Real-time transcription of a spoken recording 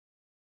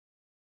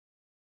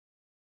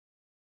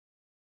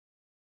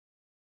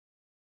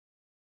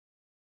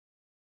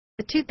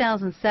The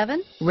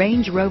 2007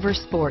 Range Rover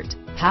Sport,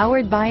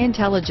 powered by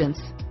intelligence,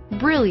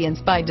 brilliance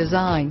by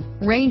design.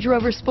 Range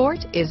Rover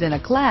Sport is in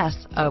a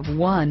class of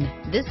one.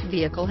 This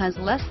vehicle has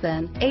less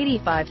than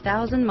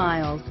 85,000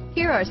 miles.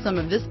 Here are some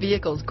of this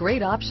vehicle's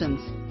great options: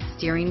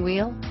 steering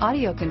wheel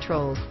audio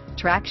controls,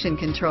 traction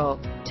control,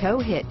 tow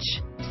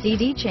hitch,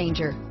 CD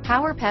changer,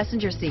 power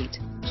passenger seat,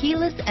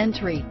 keyless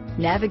entry,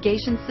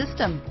 navigation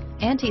system,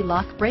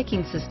 anti-lock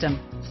braking system,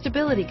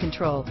 stability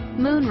control,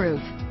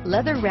 moonroof,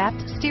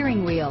 leather-wrapped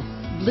steering wheel,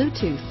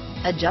 Bluetooth,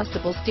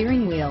 adjustable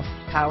steering wheel,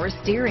 power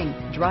steering,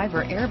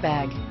 driver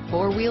airbag,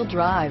 four-wheel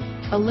drive,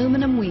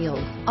 aluminum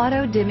wheels,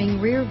 auto-dimming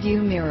rear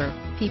view mirror,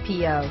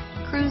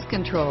 PPO, cruise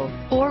control,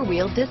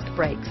 four-wheel disc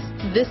brakes.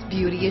 This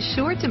beauty is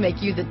sure to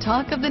make you the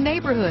talk of the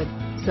neighborhood.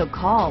 So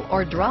call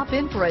or drop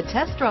in for a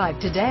test drive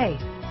today.